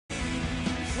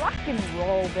Rock and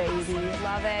roll, baby.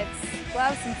 Love it.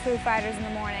 Love some Foo Fighters in the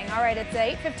morning. All right, it's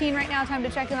 8:15 right now. Time to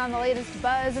check in on the latest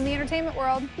buzz in the entertainment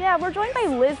world. Yeah, we're joined by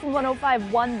Liz from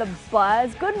 105.1 The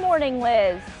Buzz. Good morning,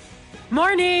 Liz.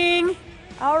 Morning!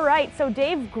 All right, so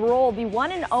Dave Grohl, the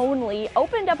one and only,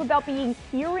 opened up about being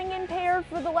hearing impaired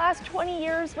for the last 20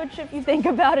 years, which, if you think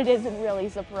about it, isn't really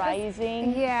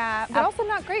surprising. Yeah, but also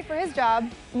not great for his job.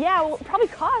 Yeah, well, probably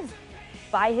caused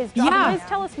by his job. Yeah. Liz,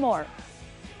 tell us more.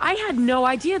 I had no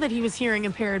idea that he was hearing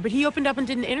impaired, but he opened up and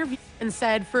did an interview and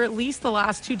said for at least the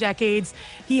last 2 decades,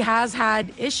 he has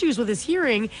had issues with his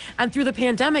hearing. And through the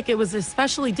pandemic, it was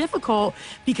especially difficult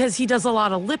because he does a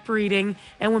lot of lip reading.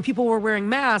 And when people were wearing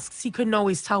masks, he couldn't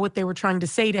always tell what they were trying to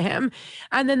say to him.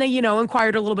 And then they,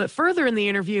 inquired a little bit further in the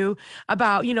interview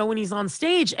about, when he's on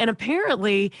stage. And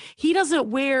apparently he doesn't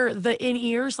wear the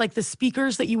in-ears, like the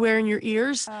speakers that you wear in your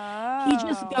ears. He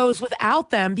just goes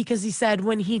without them because he said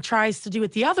when he tries to do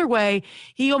it the other way,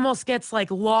 he almost gets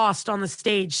like lost on the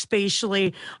stage spatially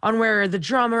on where the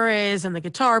drummer is and the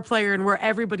guitar player and where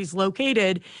everybody's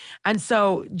located. And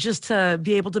so just to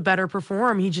be able to better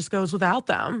perform, he just goes without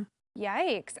them.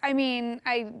 Yikes. I mean,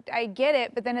 I get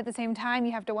it, but then at the same time,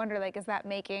 you have to wonder, like, is that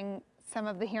making some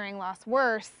of the hearing loss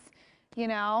worse?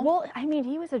 Well, I mean,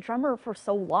 he was a drummer for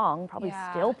so long, probably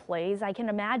still plays. I can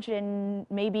imagine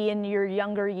maybe in your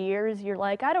younger years, you're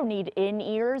like, I don't need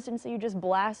in-ears, and so you just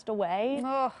blast away.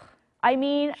 Ugh. I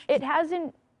mean, it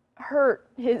hasn't hurt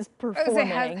his performing.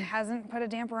 It hasn't put a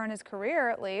damper on his career,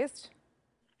 at least.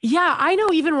 Yeah, I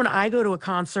know even when I go to a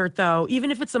concert, though,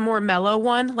 even if it's a more mellow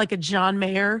one, like a John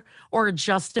Mayer or a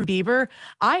Justin Bieber,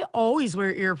 I always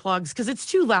wear earplugs because it's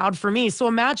too loud for me. So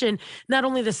imagine not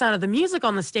only the sound of the music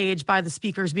on the stage by the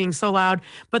speakers being so loud,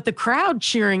 but the crowd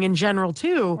cheering in general,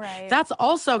 too. Right. That's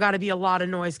also got to be a lot of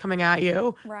noise coming at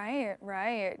you. Right,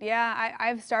 right. Yeah,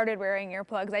 I've started wearing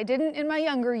earplugs. I didn't in my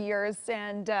younger years,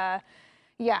 and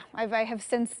yeah, I have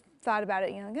since thought about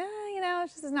it. Like,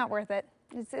 it's just not worth it.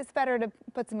 It's better to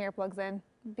put some earplugs in.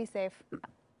 Be safe.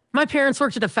 My parents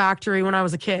worked at a factory when I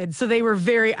was a kid, so they were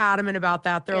very adamant about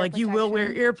that. They're like, you will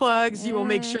wear earplugs, you will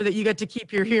make sure that you get to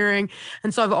keep your hearing.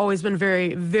 And so I've always been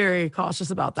very, very cautious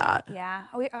about that. Yeah,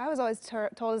 I was always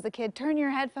told as a kid, turn your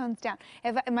headphones down.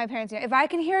 My parents, if I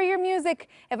can hear your music,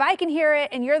 if I can hear it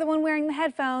and you're the one wearing the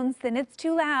headphones, then it's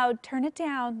too loud, turn it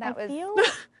down. I feel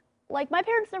like my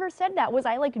parents never said that. Was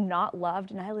I like not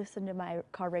loved and I listened to my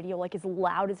car radio like as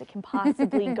loud as it can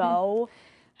possibly go?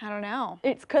 I don't know.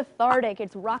 It's cathartic.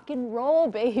 It's rock and roll,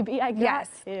 baby. I guess.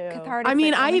 Cathartic. I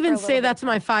mean, I even say that to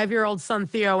my 5-year-old son,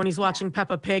 Theo, when he's watching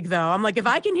Peppa Pig, though. I'm like, if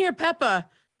I can hear Peppa,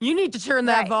 you need to turn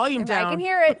that volume down. If I can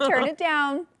hear it, turn it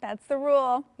down. That's the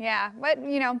rule. Yeah, but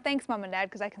thanks, Mom and Dad,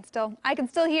 because I can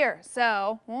still hear.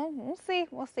 So we'll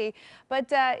see. But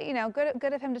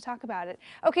good of him to talk about it.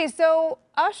 Okay, so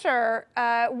Usher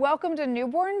welcomed a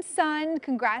newborn son.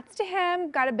 Congrats to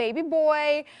him. Got a baby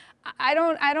boy. I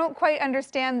don't quite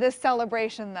understand this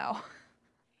celebration though.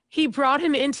 He brought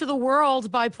him into the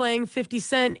world by playing 50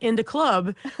 Cent in the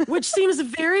club, which seems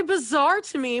very bizarre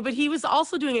to me. But he was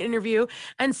also doing an interview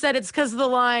and said it's because of the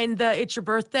line, it's your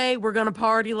birthday, we're going to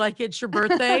party like it's your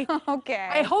birthday. Okay.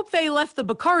 I hope they left the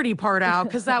Bacardi part out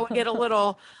because that would get a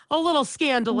little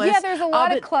scandalous. Yeah, there's a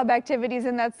lot of club activities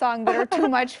in that song that are too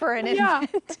much for an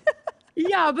infant.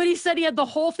 Yeah, but he said he had the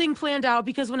whole thing planned out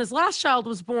because when his last child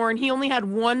was born, he only had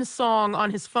one song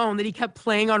on his phone that he kept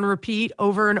playing on repeat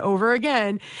over and over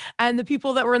again. And the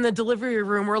people that were in the delivery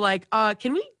room were like,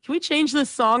 can we change this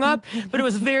song up? But it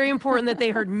was very important that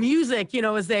they heard music,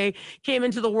 as they came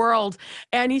into the world.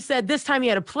 And he said this time he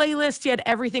had a playlist, he had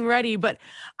everything ready. But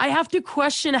I have to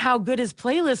question how good his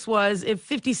playlist was if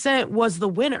 50 Cent was the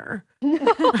winner.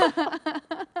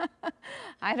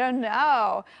 I don't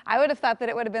know. I would have thought that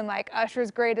it would have been like Usher's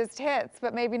greatest hits,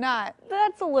 but maybe not.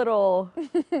 That's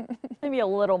maybe a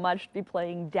little much to be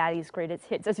playing Daddy's greatest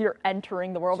hits as you're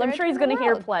entering the world. I'm sure he's going to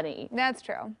hear plenty. That's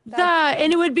true.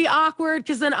 And it would be awkward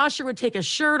because then Usher would take his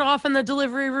shirt off in the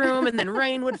delivery room and then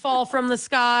rain would fall from the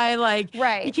sky. Like,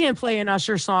 you can't play an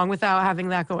Usher song without having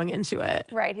that going into it.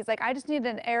 Right. He's like, I just need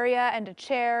an area and a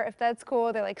chair, if that's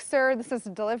cool. They're like, sir, this is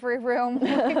a delivery room. We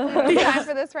don't have time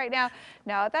for this right now.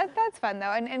 No, that's fun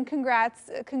though. And congrats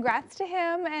to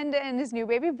him and his new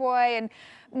baby boy. And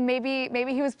maybe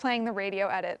he was playing the radio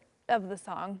edit of the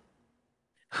song.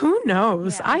 Who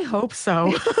knows? Yeah. I hope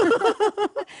so.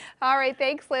 All right.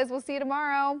 Thanks, Liz. We'll see you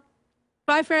tomorrow.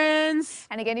 Bye, friends.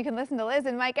 And again, you can listen to Liz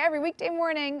and Mike every weekday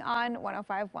morning on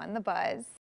 105.1 The Buzz.